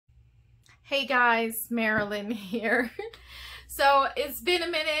Hey guys, Marilyn here. So it's been a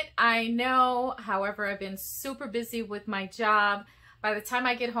minute, I know. However, I've been super busy with my job. By the time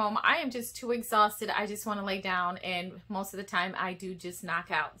I get home, I am just too exhausted. I just want to lay down, and most of the time I do just knock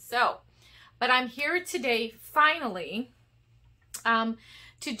out. But I'm here today finally to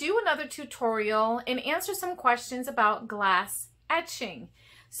do another tutorial and answer some questions about glass etching.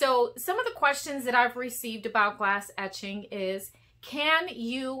 So some of the questions that I've received about glass etching is, can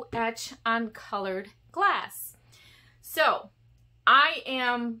you etch on colored glass? So I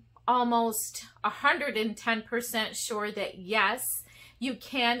am almost 110% sure that yes, you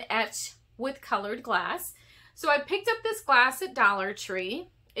can etch with colored glass. So I picked up this glass at Dollar Tree.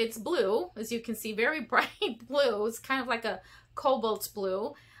 It's blue, as you can see, very bright blue. It's kind of like a cobalt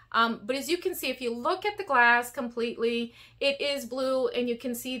blue. But as you can see, if you look at the glass completely, it is blue, and you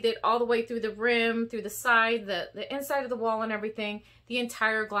can see that all the way through the rim, through the side, the inside of the wall and everything, the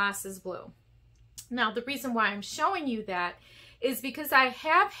entire glass is blue. Now, the reason why I'm showing you that is because I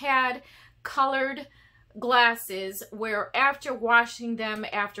have had colored glasses where after washing them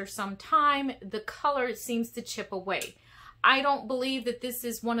after some time, the color seems to chip away. I don't believe that this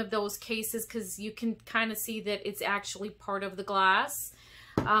is one of those cases because you can kind of see that it's actually part of the glass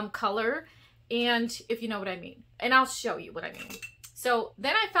color, and if you know what I mean, and I'll show you what I mean. So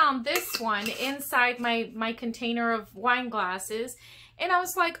then I found this one inside my container of wine glasses, and I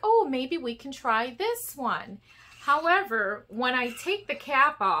was like, oh, maybe we can try this one. However, when I take the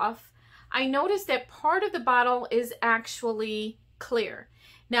cap off, I noticed that part of the bottle is actually clear.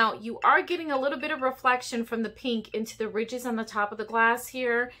 Now, you are getting a little bit of reflection from the pink into the ridges on the top of the glass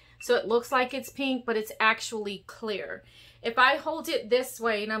here, so it looks like it's pink, but it's actually clear. If I hold it this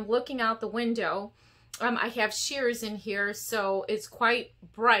way and I'm looking out the window, I have shears in here, so it's quite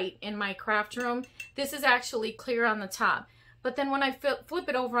bright in my craft room. This is actually clear on the top. But then when I flip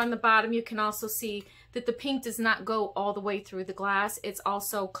it over on the bottom, you can also see that the pink does not go all the way through the glass. It's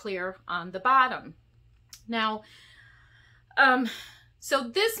also clear on the bottom. Now, so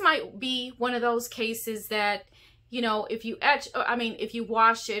this might be one of those cases that, you know, if you etch, if you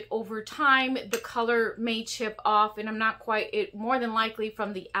wash it over time, the color may chip off, and I'm not quite, more than likely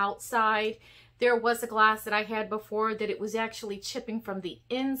from the outside. There was a glass that I had before that it was actually chipping from the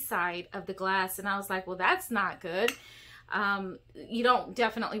inside of the glass, and I was like, well, that's not good. You don't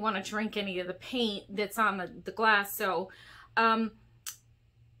definitely want to drink any of the paint that's on the glass. So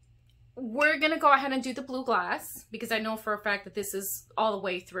we're going to go ahead and do the blue glass because I know for a fact that this is all the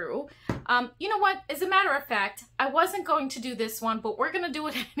way through. You know what? As a matter of fact, I wasn't going to do this one, but we're going to do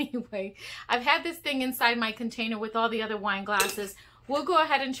it anyway. I've had this thing inside my container with all the other wine glasses. We'll go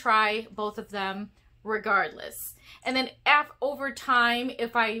ahead and try both of them regardless. And then over time,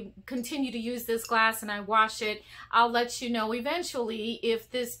 if I continue to use this glass and I wash it, I'll let you know eventually if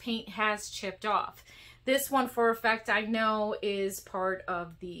this paint has chipped off. This one, for a fact, I know is part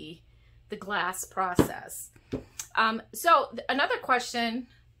of the glass process. So another question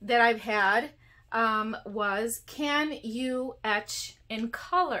that I've had was, can you etch in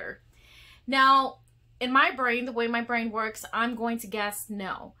color? Now, in my brain, the way my brain works, I'm going to guess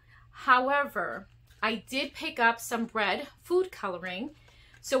no. However, I did pick up some red food coloring,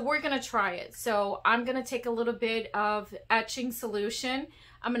 so we're going to try it. So I'm going to take a little bit of etching solution.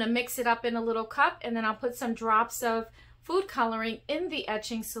 I'm going to mix it up in a little cup, and then I'll put some drops of food coloring in the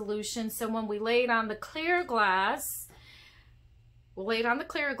etching solution. So when we lay it on the clear glass, we'll lay it on the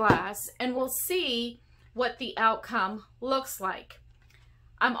clear glass and we'll see what the outcome looks like.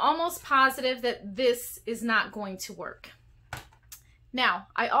 I'm almost positive that this is not going to work. Now,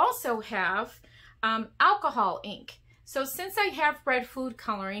 I also have alcohol ink. So since I have red food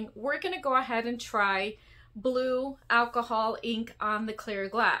coloring, we're going to go ahead and try blue alcohol ink on the clear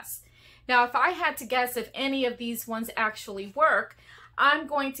glass. Now, if I had to guess if any of these ones actually work, I'm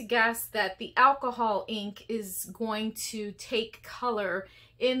going to guess that the alcohol ink is going to take color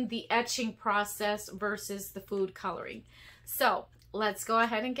in the etching process versus the food coloring. So let's go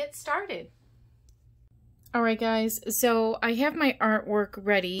ahead and get started. All right, guys, so I have my artwork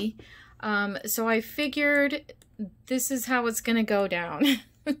ready. So I figured this is how it's going to go down.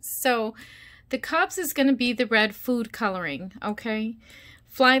 So the cups is going to be the red food coloring, okay?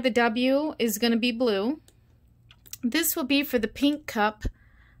 Fly the W is going to be blue. This will be for the pink cup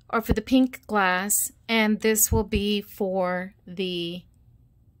or for the pink glass, and this will be for the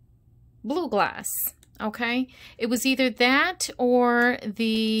blue glass, okay? It was either that or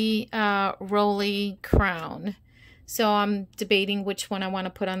the Rolly Crown. So I'm debating which one I want to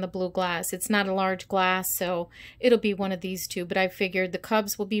put on the blue glass. It's not a large glass, so it'll be one of these two, but I figured the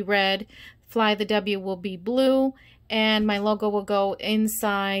Cubs will be red, Fly the W will be blue, and my logo will go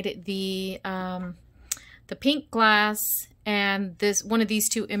inside the pink glass, and this one of these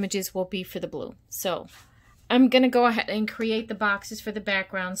two images will be for the blue. So I'm gonna go ahead and create the boxes for the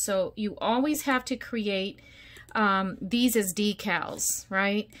background. So you always have to create these as decals,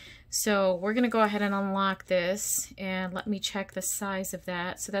 right? So we're gonna go ahead and unlock this, and let me check the size of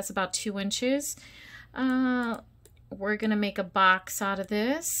that. So that's about 2 inches. We're gonna make a box out of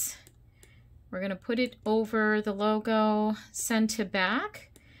this. We're gonna put it over the logo, send to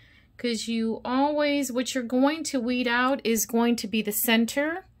back, because you always, what you're going to weed out is going to be the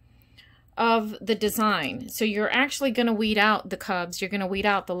center of the design. So you're actually going to weed out the Cubs, you're going to weed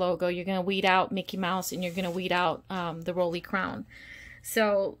out the logo, you're going to weed out Mickey Mouse, and you're going to weed out the Rolly Crown.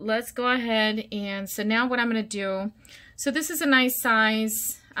 So let's go ahead, and so now what I'm going to do, so this is a nice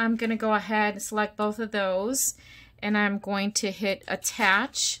size. I'm going to go ahead and select both of those, and I'm going to hit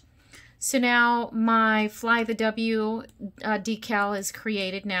attach. So now my Fly the W decal is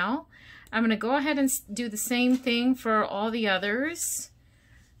created now. I'm going to go ahead and do the same thing for all the others.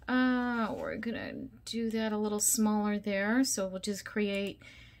 We're going to do that a little smaller there. So we'll just create,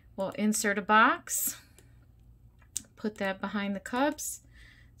 we'll insert a box, put that behind the Cubs,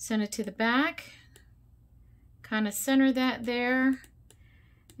 send it to the back, kind of center that there,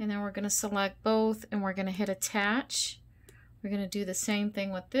 and then we're going to select both, and we're going to hit attach. We're going to do the same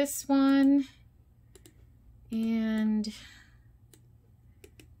thing with this one, and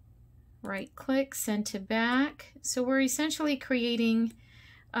right click, send to back. So we're essentially creating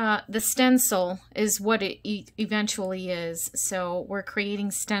the stencil is what it eventually is. So we're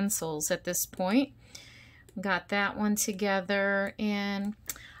creating stencils at this point. Got that one together, and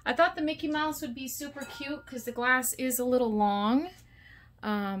I thought the Mickey Mouse would be super cute because the glass is a little long.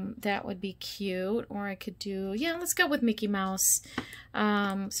 That would be cute. Or I could do, yeah, let's go with Mickey Mouse.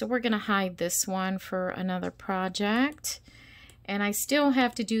 So we're gonna hide this one for another project, and I still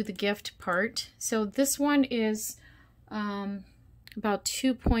have to do the gift part. So this one is about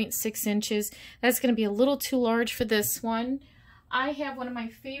 2.6 inches. That's gonna be a little too large for this one. I have one of my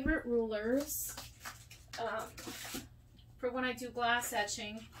favorite rulers for when I do glass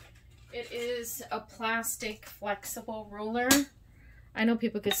etching. It is a plastic flexible ruler. I know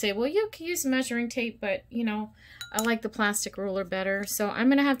people could say, well, you can use measuring tape, but you know, I like the plastic ruler better. So I'm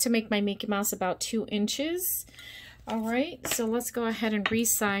gonna have to make my Mickey Mouse about 2 inches. All right, so let's go ahead and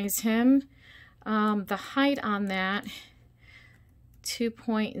resize him. The height on that,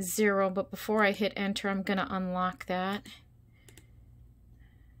 2.0, but before I hit enter, I'm gonna unlock that.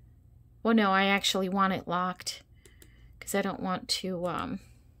 Well, no, I actually want it locked because I don't want to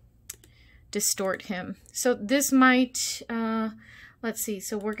distort him. So this might, let's see,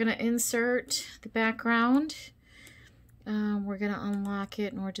 so we're gonna insert the background. We're gonna unlock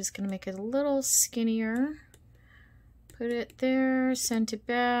it, and we're just gonna make it a little skinnier. Put it there, send it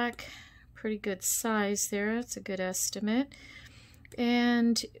back. Pretty good size there, that's a good estimate.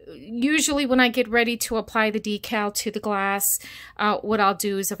 And usually when I get ready to apply the decal to the glass, what I'll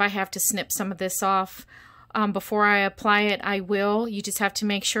do is if I have to snip some of this off before I apply it, I will. You just have to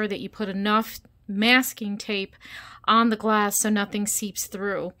make sure that you put enough masking tape on the glass so nothing seeps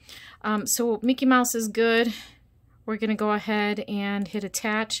through. So Mickey Mouse is good. We're going to go ahead and hit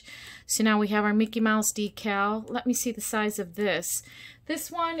attach. So now we have our Mickey Mouse decal. Let me see the size of this.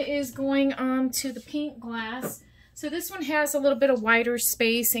 This one is going on to the pink glass. So this one has a little bit of wider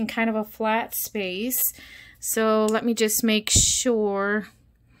space and kind of a flat space. So let me just make sure.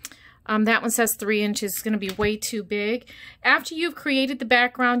 That one says 3 inches. It's going to be way too big. After you've created the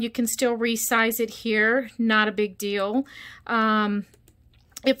background, you can still resize it here. Not a big deal.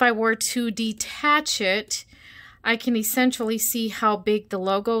 If I were to detach it, I can essentially see how big the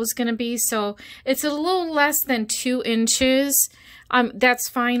logo is going to be. So it's a little less than 2 inches. That's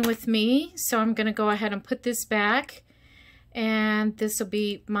fine with me. So I'm going to go ahead and put this back, and this will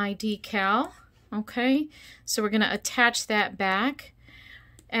be my decal. Okay, so we're going to attach that back.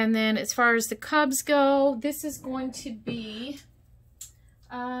 And then as far as the Cubs go, this is going to be,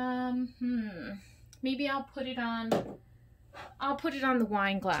 maybe I'll put it on the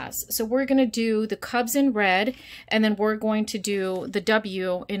wine glass. So we're going to do the Cubs in red, and then we're going to do the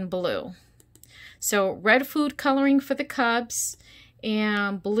W in blue. So red food coloring for the Cubs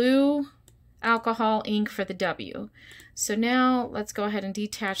and blue alcohol ink for the W. So now let's go ahead and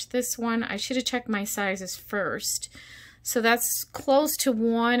detach this one. I should have checked my sizes first. So that's close to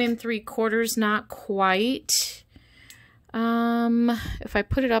 1 3/4, not quite. If I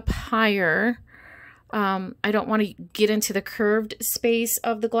put it up higher, I don't want to get into the curved space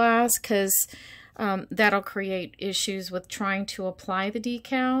of the glass because that'll create issues with trying to apply the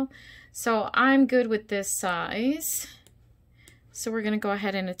decal. So I'm good with this size. So we're going to go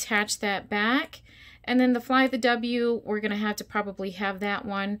ahead and attach that back. And then the Fly the W, we're going to have to probably have that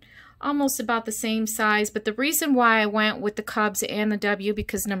one almost about the same size. But the reason why I went with the Cubs and the W,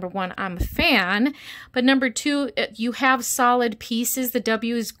 because number one, I'm a fan. But number two, you have solid pieces. The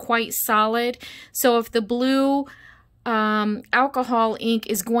W is quite solid. So if the blue alcohol ink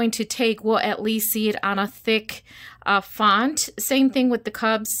is going to take, we'll at least see it on a thick font. Same thing with the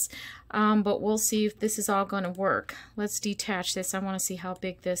Cubs. But we'll see if this is all going to work. Let's detach this. I want to see how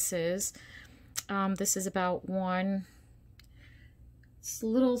big this is. This is about 1. It's a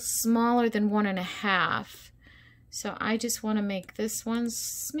little smaller than 1.5. So I just want to make this one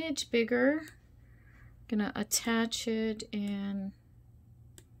smidge bigger. I'm going to attach it and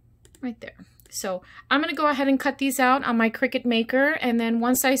right there. So I'm going to go ahead and cut these out on my Cricut Maker. And then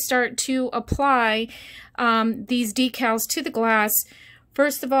once I start to apply these decals to the glass,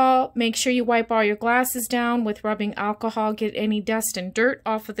 first of all, make sure you wipe all your glasses down with rubbing alcohol, get any dust and dirt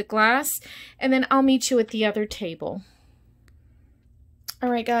off of the glass, and then I'll meet you at the other table. All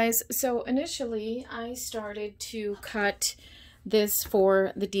right, guys, so initially I started to cut this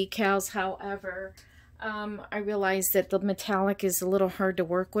for the decals. However, I realized that the metallic is a little hard to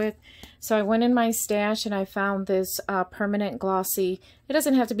work with. So I went in my stash and I found this permanent glossy. It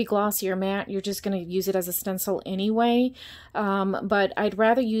doesn't have to be glossy or matte. You're just going to use it as a stencil anyway. But I'd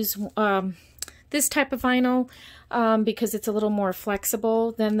rather use this type of vinyl because it's a little more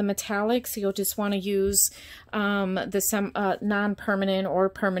flexible than the metallic. So you'll just want to use the non-permanent or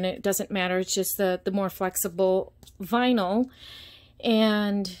permanent. It doesn't matter. It's just the more flexible vinyl.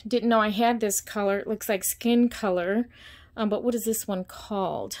 And didn't know I had this color. It looks like skin color. But what is this one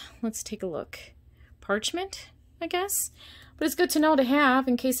called? Let's take a look. Parchment, I guess. But it's good to know to have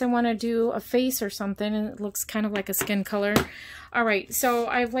in case I want to do a face or something. And it looks kind of like a skin color. All right, so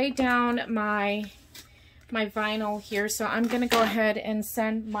I've laid down my vinyl here. So I'm going to go ahead and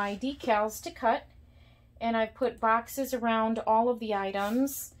send my decals to cut. And I've put boxes around all of the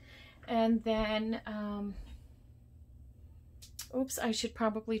items. And then... oops, I should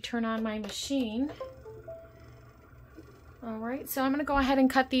probably turn on my machine. All right, so I'm going to go ahead and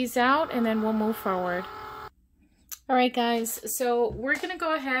cut these out and then we'll move forward. All right, guys, so we're going to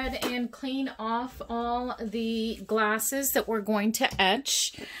go ahead and clean off all the glasses that we're going to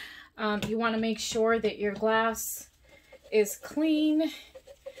etch. You want to make sure that your glass is clean.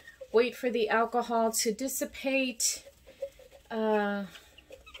 Wait for the alcohol to dissipate.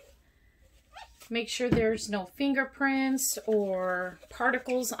 Make sure there's no fingerprints or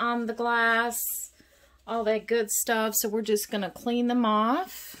particles on the glass, all that good stuff. So we're just going to clean them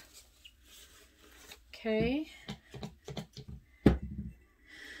off. Okay.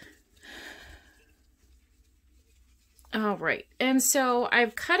 All right. And so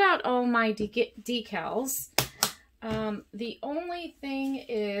I've cut out all my decals. The only thing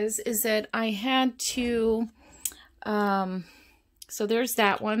is that I had to... so there's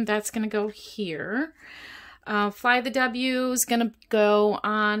that one. That's going to go here. Fly the W is going to go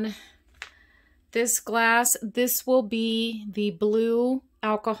on this glass. This will be the blue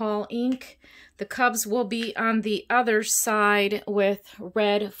alcohol ink. The Cubs will be on the other side with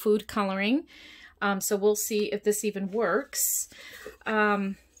red food coloring. So we'll see if this even works.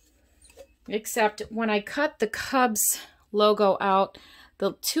 Except when I cut the Cubs logo out,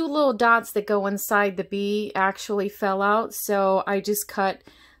 the 2 little dots that go inside the B actually fell out, so I just cut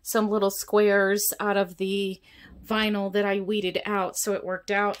some little squares out of the vinyl that I weeded out, so it worked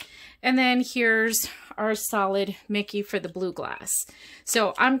out. And then here's our solid Mickey for the blue glass.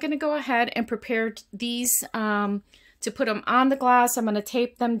 So I'm going to go ahead and prepare these to put them on the glass. I'm going to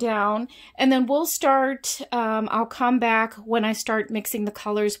tape them down, and then we'll start, I'll come back when I start mixing the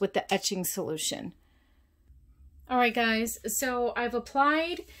colors with the etching solution. All right, guys, so I've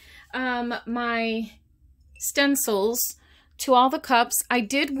applied my stencils to all the cups. I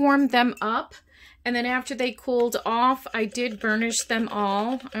did warm them up, and then after they cooled off, I did burnish them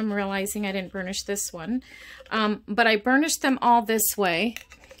all. I'm realizing I didn't burnish this one, but I burnished them all this way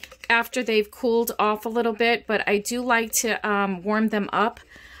after they've cooled off a little bit, but I do like to warm them up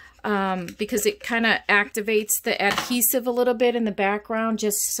because it kind of activates the adhesive a little bit in the background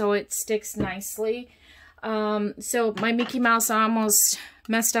just so it sticks nicely. So my Mickey Mouse almost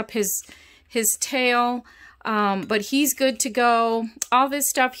messed up his tail, but he's good to go. All this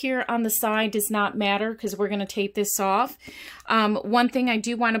stuff here on the side does not matter because we're going to tape this off. One thing I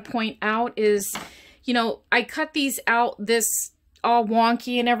do want to point out is, you know, I cut these out this all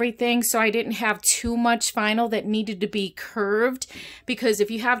wonky and everything, so I didn't have too much vinyl that needed to be curved, because if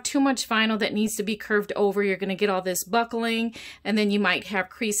you have too much vinyl that needs to be curved over, you're going to get all this buckling, and then you might have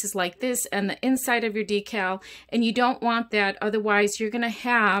creases like this and the inside of your decal, and you don't want that. Otherwise, you're going to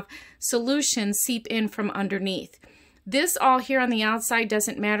have solution seep in from underneath. This all here on the outside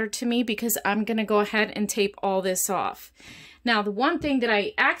doesn't matter to me because I'm going to go ahead and tape all this off. Now, the one thing that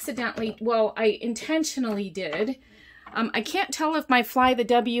I I intentionally did, I can't tell if my Fly the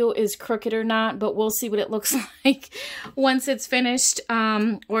W is crooked or not, but we'll see what it looks like once it's finished,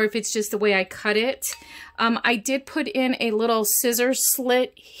 or if it's just the way I cut it. I did put in a little scissor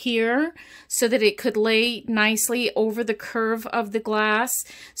slit here so that it could lay nicely over the curve of the glass.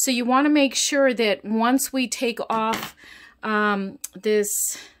 So you want to make sure that once we take off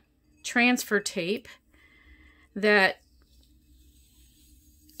this transfer tape, that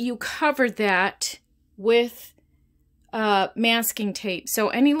you cover that with masking tape. So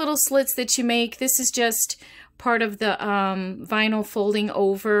any little slits that you make, this is just part of the vinyl folding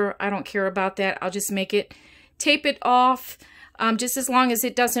over. I don't care about that. I'll just make it, tape it off, just as long as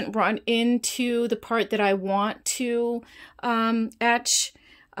it doesn't run into the part that I want to etch.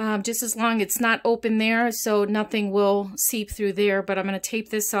 Just as long as it's not open there, so nothing will seep through there. But I'm going to tape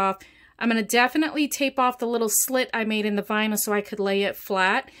this off. I'm going to definitely tape off the little slit I made in the vinyl so I could lay it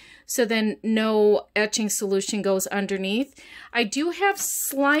flat, so then no etching solution goes underneath. I do have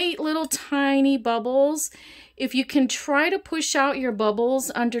slight little tiny bubbles. If you can try to push out your bubbles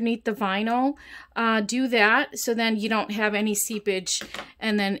underneath the vinyl, do that, so then you don't have any seepage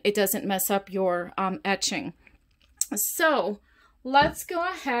and then it doesn't mess up your etching. So let's go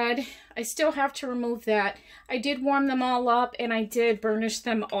ahead. I still have to remove that. I did warm them all up and I did burnish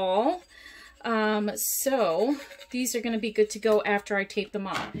them all. So these are going to be good to go after I tape them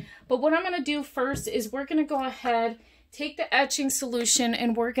off. But what I'm going to do first is we're going to go ahead, take the etching solution,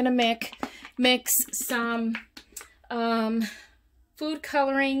 and we're going to mix some food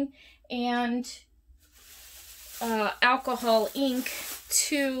coloring and alcohol ink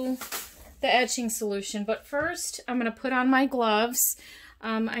to the etching solution. But first, I'm going to put on my gloves.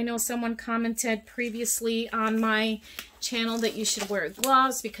 I know someone commented previously on my channel that you should wear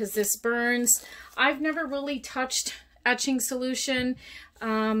gloves because this burns. I've never really touched etching solution.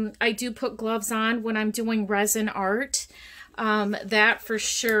 I do put gloves on when I'm doing resin art. That for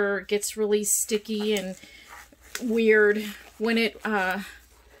sure gets really sticky and weird when it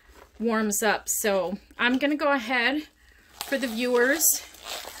warms up. So I'm going to go ahead for the viewers.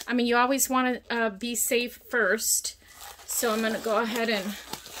 I mean, you always want to be safe first. So I'm going to go ahead and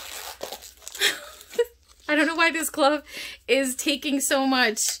I don't know why this glove is taking so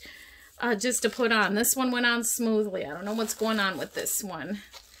much just to put on. This one went on smoothly. I don't know what's going on with this one.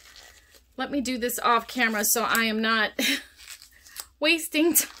 Let me do this off camera so I am not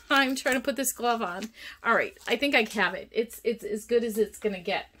wasting time trying to put this glove on. All right, I think I have it. It's as good as it's going to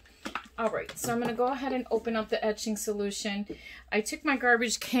get. All right, so I'm going to go ahead and open up the etching solution. I took my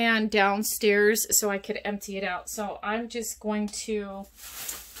garbage can downstairs so I could empty it out. So I'm just going to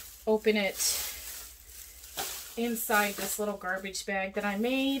open it inside this little garbage bag that I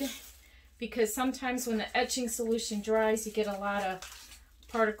made, because sometimes when the etching solution dries, you get a lot of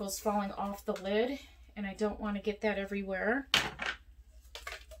particles falling off the lid, and I don't want to get that everywhere.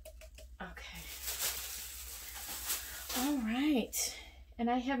 Okay. All right. And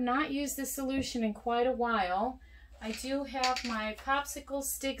I have not used this solution in quite a while. I do have my popsicle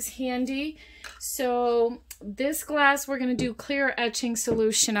sticks handy. So this glass we're going to do clear etching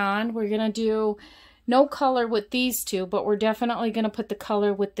solution on. We're going to do no color with these two, but we're definitely going to put the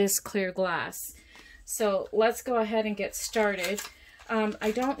color with this clear glass. So let's go ahead and get started. I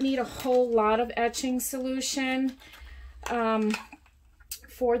don't need a whole lot of etching solution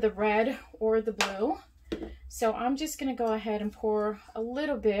for the red or the blue. So I'm just going to go ahead and pour a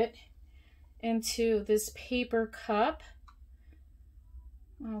little bit into this paper cup.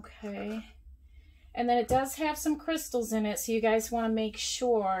 Okay. And then it does have some crystals in it, so you guys want to make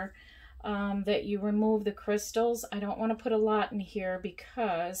sure that you remove the crystals. I don't want to put a lot in here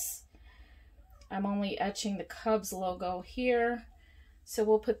because I'm only etching the Cubs logo here. So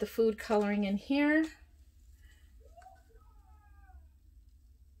we'll put the food coloring in here.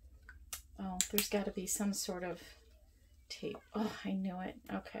 Oh, there's got to be some sort of tape. Oh, I knew it.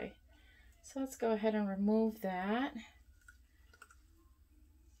 Okay. So let's go ahead and remove that.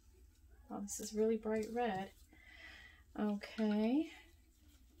 Oh, this is really bright red. Okay.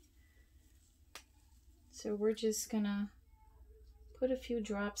 So we're just going to put a few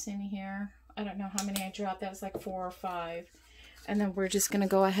drops in here. I don't know how many I dropped. That was like 4 or 5. And then we're just going to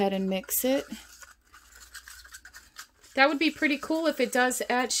go ahead and mix it. That would be pretty cool if it does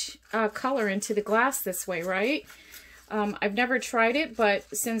etch color into the glass this way, right? I've never tried it,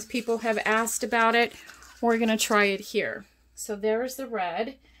 but since people have asked about it, we're going to try it here. So there's the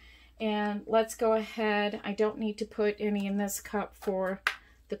red. And let's go ahead. I don't need to put any in this cup for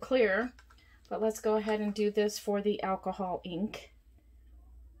the clear, but let's go ahead and do this for the alcohol ink.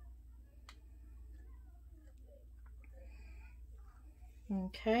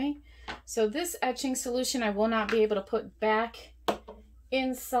 Okay, so this etching solution I will not be able to put back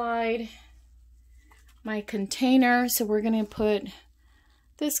inside my container, so we're going to put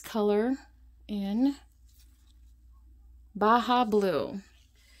this color in Baja Blue.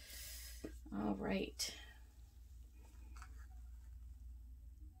 All right.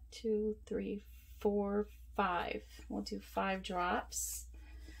 2, 3, 4, 5. We'll do 5 drops.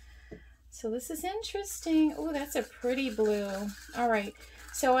 So this is interesting. Oh, that's a pretty blue. All right.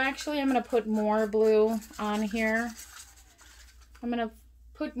 So actually, I'm going to put more blue on here. I'm going to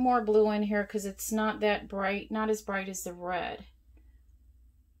put more blue in here because it's not that bright, not as bright as the red.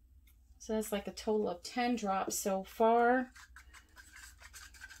 So that's like a total of 10 drops so far.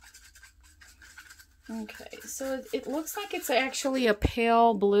 Okay, so it looks like it's actually a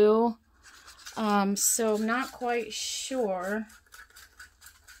pale blue. So I'm not quite sure.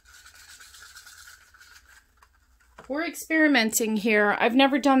 We're experimenting here. I've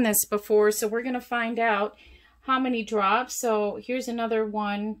never done this before, so we're going to find out how many drops. So here's another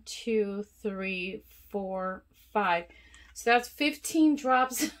 1, 2, 3, 4, 5. So that's 15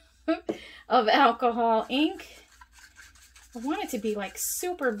 drops of alcohol ink. I want it to be like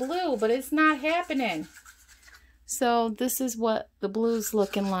super blue, but it's not happening. So this is what the blue's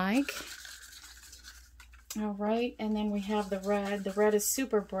looking like. All right, and then we have the red. The red is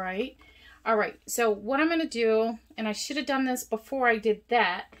super bright. All right, so what I'm going to do, and I should have done this before I did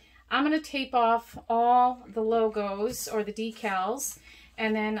that, I'm going to tape off all the logos or the decals,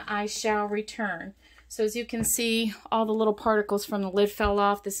 and then I shall return. So as you can see, all the little particles from the lid fell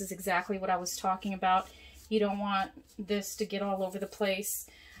off. This is exactly what I was talking about. You don't want this to get all over the place.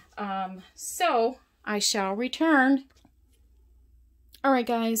 So I shall return. All right,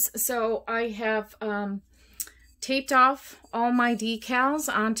 guys, so I have taped off all my decals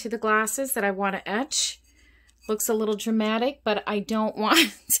onto the glasses that I want to etch. Looks a little dramatic, but I don't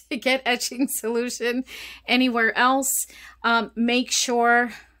want to get etching solution anywhere else. Make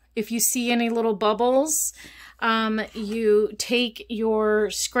sure if you see any little bubbles, you take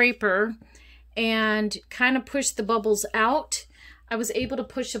your scraper and kind of push the bubbles out. I was able to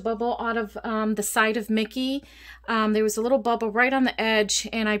push a bubble out of the side of Mickey. There was a little bubble right on the edge,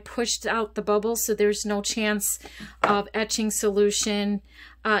 and I pushed out the bubble, so there's no chance of etching solution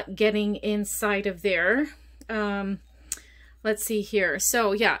getting inside of there. Let's see here.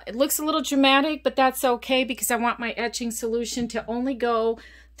 So yeah, it looks a little dramatic, but that's okay because I want my etching solution to only go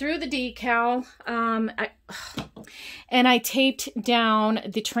through the decal. And I taped down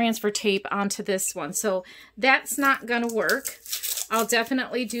the transfer tape onto this one. So that's not going to work. I'll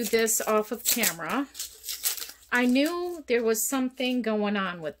definitely do this off of camera. I knew there was something going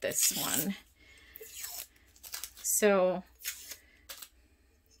on with this one. So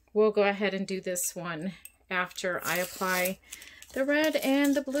we'll go ahead and do this one after I apply the red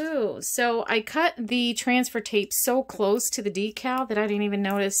and the blue. So I cut the transfer tape so close to the decal that I didn't even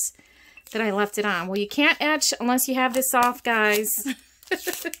notice that I left it on. Well, you can't etch unless you have this off, guys.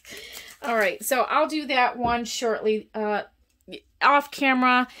 All right, so I'll do that one shortly off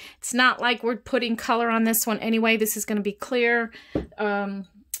camera. It's not like we're putting color on this one anyway. This is going to be clear.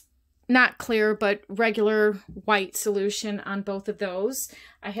 Not clear, but regular white solution on both of those.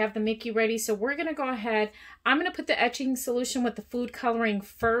 I have the Mickey ready, so we're going to go ahead. I'm going to put the etching solution with the food coloring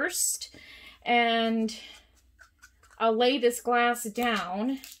first, and I'll lay this glass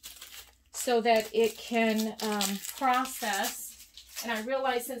down so that it can process. And I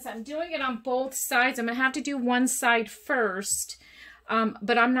realize since I'm doing it on both sides, I'm going to have to do one side first,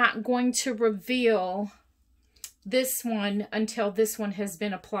 but I'm not going to reveal this one until this one has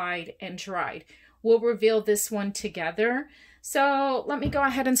been applied and dried. We'll reveal this one together. So let me go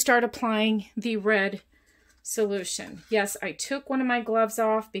ahead and start applying the red solution. Yes, I took one of my gloves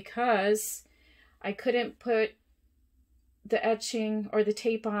off because I couldn't put the etching or the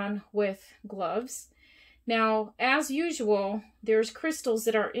tape on with gloves. Now, as usual, there's crystals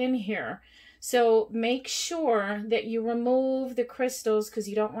that are in here. So make sure that you remove the crystals because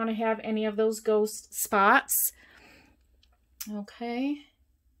you don't want to have any of those ghost spots. Okay.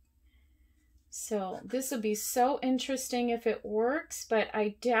 So this would be so interesting if it works, but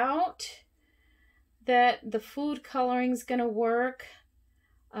I doubt that the food coloring is going to work.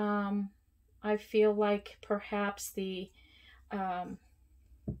 I feel like perhaps the,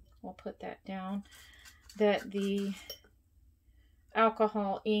 we'll put that down, that the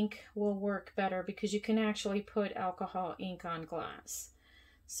alcohol ink will work better because you can actually put alcohol ink on glass.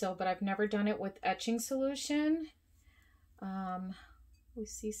 So, but I've never done it with etching solution. We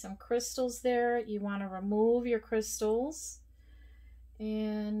see some crystals there. You want to remove your crystals.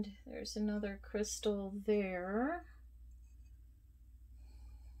 And there's another crystal there.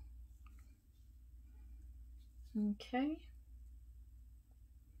 Okay.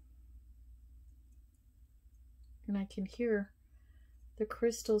 And I can hear the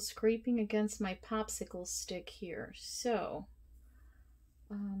crystal scraping against my popsicle stick here. So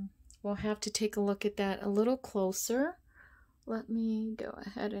we'll have to take a look at that a little closer. Let me go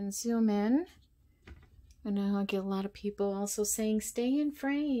ahead and zoom in. I know I get a lot of people also saying, stay in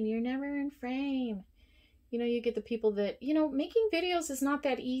frame. You're never in frame. You know, you get the people that, you know, making videos is not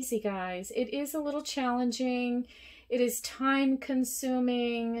that easy, guys. It is a little challenging. It is time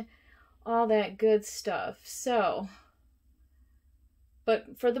consuming, all that good stuff. So,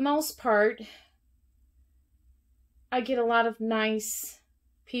 but for the most part, I get a lot of nice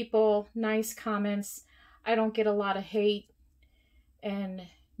people, nice comments. I don't get a lot of hate and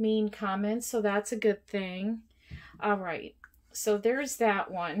mean comments, so that's a good thing. All right, so there's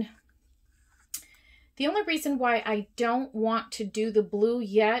that one. The only reason why I don't want to do the blue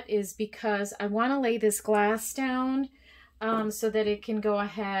yet is because I want to lay this glass down so that it can go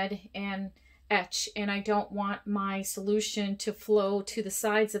ahead and etch, and I don't want my solution to flow to the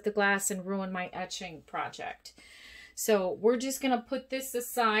sides of the glass and ruin my etching project. So we're just going to put this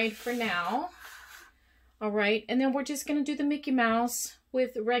aside for now. All right, and then we're just going to do the Mickey Mouse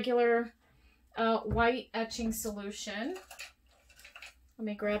with regular white etching solution. Let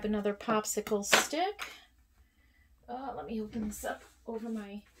me grab another popsicle stick. Let me open this up over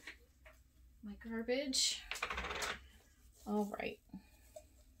my garbage. All right.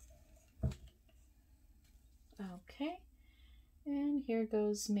 Okay, and here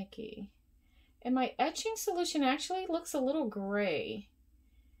goes Mickey. And my etching solution actually looks a little gray.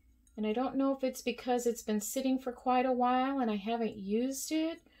 And I don't know if it's because it's been sitting for quite a while and I haven't used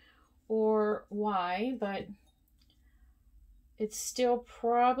it or why, but it still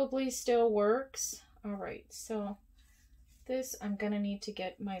probably still works. All right, so this, I'm gonna need to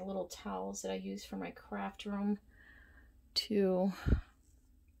get my little towels that I use for my craft room to,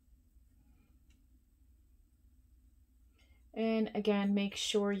 and again, make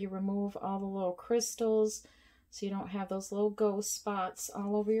sure you remove all the little crystals so you don't have those little ghost spots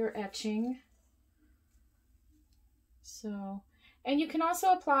all over your etching. So, and you can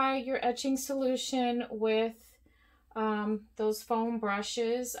also apply your etching solution with those foam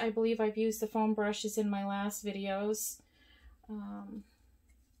brushes. I believe I've used the foam brushes in my last videos.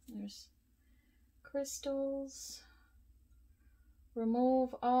 There's crystals.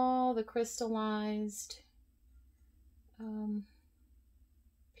 Remove all the crystallized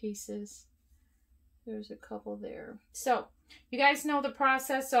pieces. There's a couple there. So you guys know the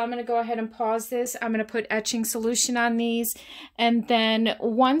process, so I'm going to go ahead and pause this. I'm going to put etching solution on these, and then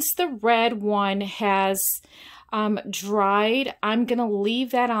once the red one has dried, I'm going to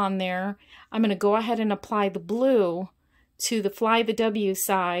leave that on there. I'm going to go ahead and apply the blue to the Fly the W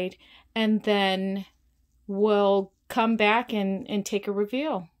side, and then we'll come back and take a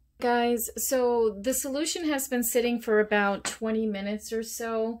review. Guys, so the solution has been sitting for about 20 minutes or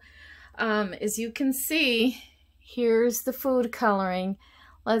so. As you can see, here's the food coloring.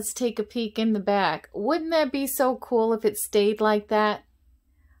 Let's take a peek in the back. Wouldn't that be so cool if it stayed like that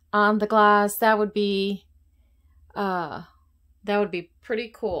on the glass? That would be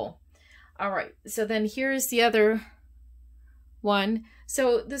pretty cool. All right, so then here's the other one.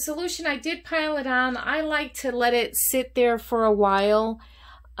 So the solution, I did pile it on. I like to let it sit there for a while,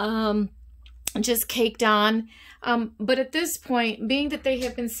 just caked on. But at this point, being that they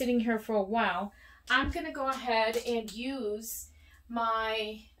have been sitting here for a while, I'm going to go ahead and use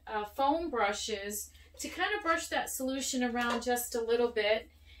my foam brushes to kind of brush that solution around just a little bit.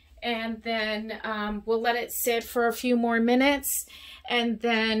 And then we'll let it sit for a few more minutes, and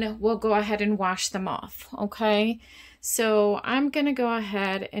then we'll go ahead and wash them off, okay? So I'm going to go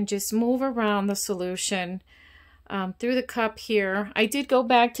ahead and just move around the solution through the cup here. I did go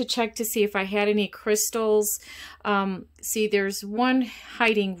back to check to see if I had any crystals. See, there's one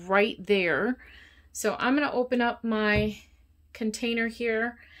hiding right there. So I'm going to open up my container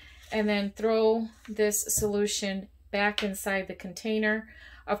here and then throw this solution back inside the container.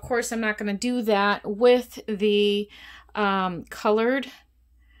 Of course, I'm not going to do that with the colored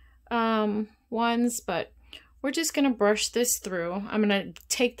ones, but we're just going to brush this through. I'm going to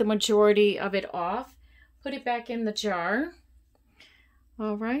take the majority of it off, put it back in the jar.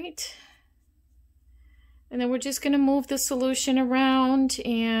 All right. And then we're just going to move the solution around,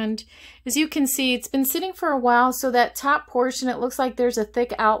 and as you can see, it's been sitting for a while, so that top portion, it looks like there's a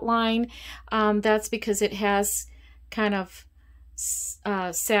thick outline. That's because it has kind of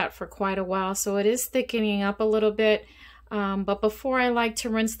sat for quite a while, so it is thickening up a little bit. But before I like to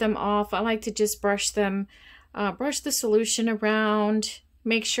rinse them off, I like to just brush them, brush the solution around,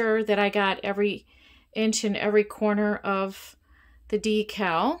 make sure that I got every inch and every corner of the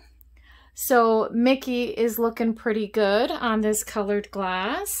decal. So Mickey is looking pretty good on this colored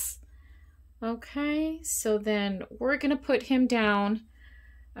glass. Okay, so then we're going to put him down.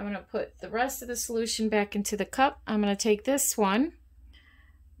 I'm going to put the rest of the solution back into the cup. I'm going to take this one.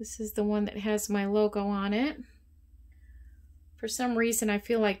 This is the one that has my logo on it. For some reason, I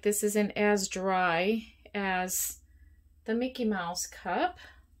feel like this isn't as dry as the Mickey Mouse cup,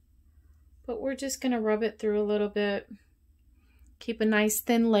 but we're just going to rub it through a little bit. Keep a nice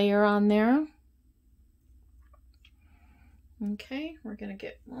thin layer on there. Okay, we're going to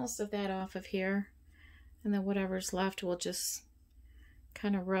get most of that off of here. And then whatever's left, we'll just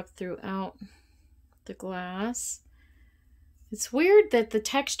kind of rub throughout the glass. It's weird that the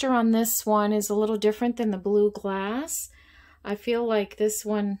texture on this one is a little different than the blue glass. I feel like this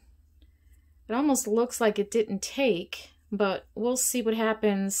one, it almost looks like it didn't take, but we'll see what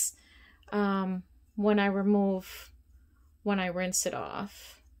happens when I rinse it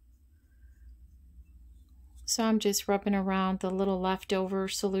off. So I'm just rubbing around the little leftover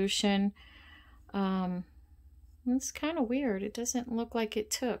solution. It's kind of weird. It doesn't look like it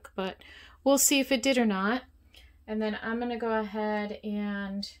took, but we'll see if it did or not. And then I'm going to go ahead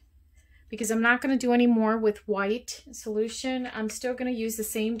and, because I'm not going to do any more with white solution, I'm still going to use the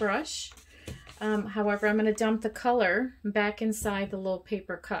same brush. However, I'm going to dump the color back inside the little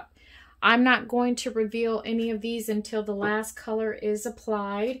paper cup. I'm not going to reveal any of these until the last color is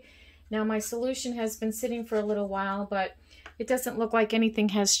applied. Now my solution has been sitting for a little while, but it doesn't look like anything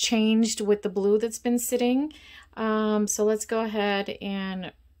has changed with the blue that's been sitting. So let's go ahead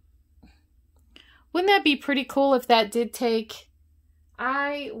and, wouldn't that be pretty cool if that did take?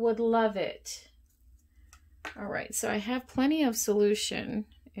 I would love it. All right, so I have plenty of solution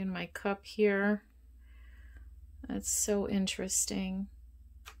in my cup here. That's so interesting.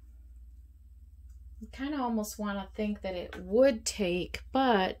 I kind of almost want to think that it would take,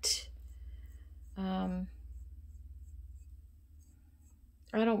 but I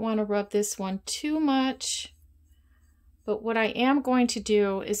don't want to rub this one too much. But what I am going to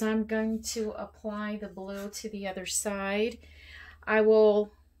do is I'm going to apply the blue to the other side. I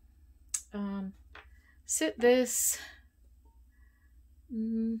will sit this.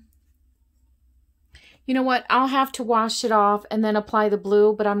 You know what? I'll have to wash it off and then apply the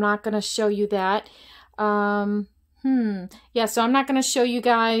blue, but I'm not going to show you that. Yeah, so I'm not going to show you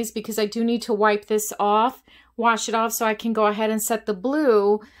guys because I do need to wipe this off, wash it off so I can go ahead and set the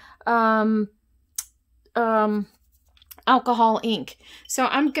blue alcohol ink. So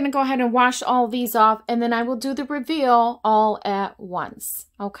I'm going to go ahead and wash all these off, and then I will do the reveal all at once.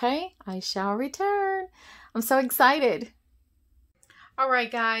 Okay, I shall return. I'm so excited. All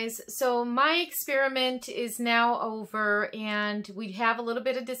right, guys, so my experiment is now over, and we have a little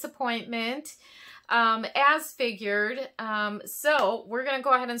bit of disappointment as figured. So we're going to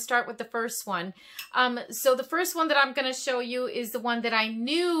go ahead and start with the first one. So the first one that I'm going to show you is the one that I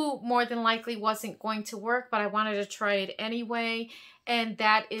knew more than likely wasn't going to work, but I wanted to try it anyway, and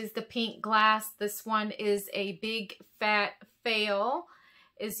that is the pink glass. This one is a big fat fail,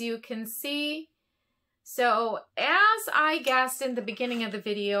 as you can see. So as I guessed in the beginning of the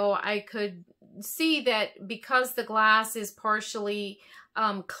video, I could see that because the glass is partially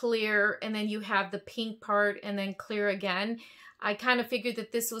clear, and then you have the pink part and then clear again, I kind of figured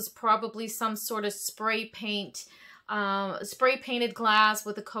that this was probably some sort of spray painted glass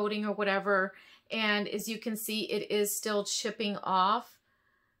with a coating or whatever. And as you can see, it is still chipping off.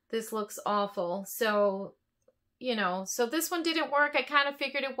 This looks awful. So, you know, so this one didn't work. I kind of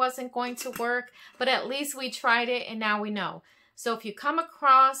figured it wasn't going to work, but at least we tried it and now we know. So if you come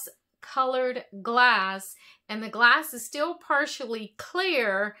across colored glass and the glass is still partially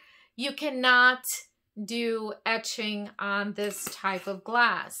clear, you cannot do etching on this type of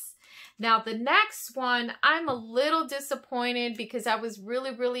glass. Now the next one, I'm a little disappointed because I was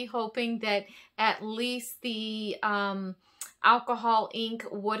really hoping that at least the alcohol ink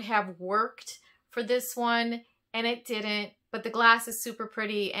would have worked for this one, and it didn't. But the glass is super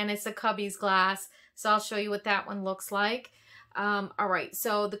pretty, and it's a Cubby's glass, so I'll show you what that one looks like. All right,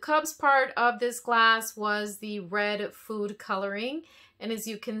 so the Cubs part of this glass was the red food coloring. And as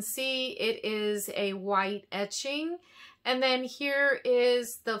you can see, it is a white etching. And then here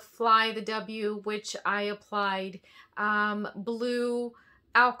is the Fly the W, which I applied blue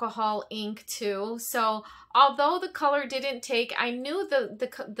alcohol ink to. So although the color didn't take, I knew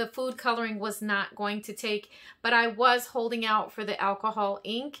the food coloring was not going to take, but I was holding out for the alcohol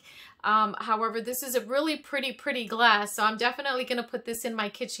ink. However, this is a really pretty glass, so I'm definitely going to put this in my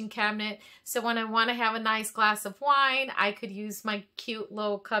kitchen cabinet. So when I want to have a nice glass of wine, I could use my cute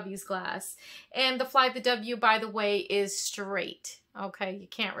little Cubby's glass. And the Fly the W, by the way, is straight. Okay, you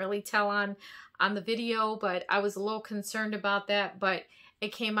can't really tell on the video, but I was a little concerned about that, but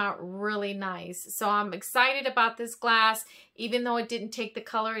it came out really nice. So I'm excited about this glass. Even though it didn't take the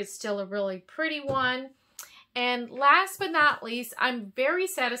color, it's still a really pretty one. And last but not least, I'm very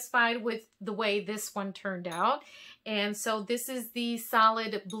satisfied with the way this one turned out. And so this is the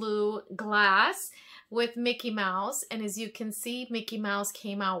solid blue glass with Mickey Mouse. And as you can see, Mickey Mouse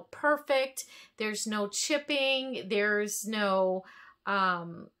came out perfect. There's no chipping. There's no,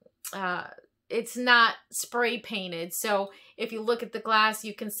 it's not spray painted. So if you look at the glass,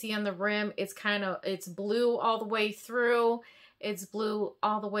 you can see on the rim, it's blue all the way through. It's blue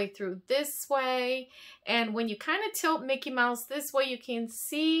all the way through this way. And when you kind of tilt Mickey Mouse this way, you can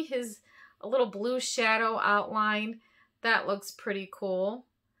see a little blue shadow outline. That looks pretty cool.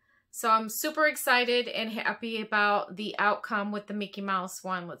 So I'm super excited and happy about the outcome with the Mickey Mouse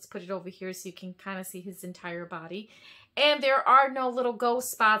one. Let's put it over here so you can kind of see his entire body. And there are no little ghost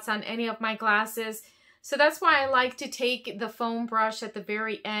spots on any of my glasses. So that's why I like to take the foam brush at the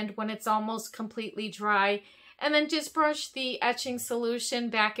very end when it's almost completely dry, and then just brush the etching solution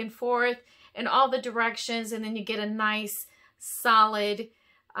back and forth in all the directions, and then you get a nice, solid,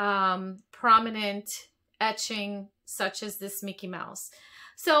 prominent etching such as this Mickey Mouse.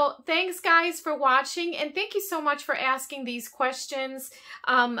 So thanks guys for watching, and thank you so much for asking these questions.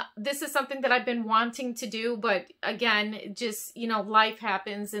 This is something that I've been wanting to do, but again, just, you know, life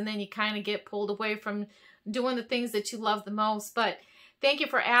happens and then you kind of get pulled away from doing the things that you love the most. But thank you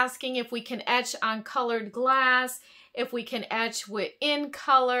for asking if we can etch on colored glass, if we can etch in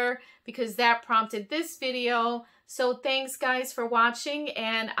color, because that prompted this video. So thanks guys for watching,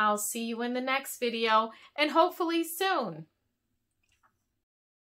 and I'll see you in the next video, and hopefully soon.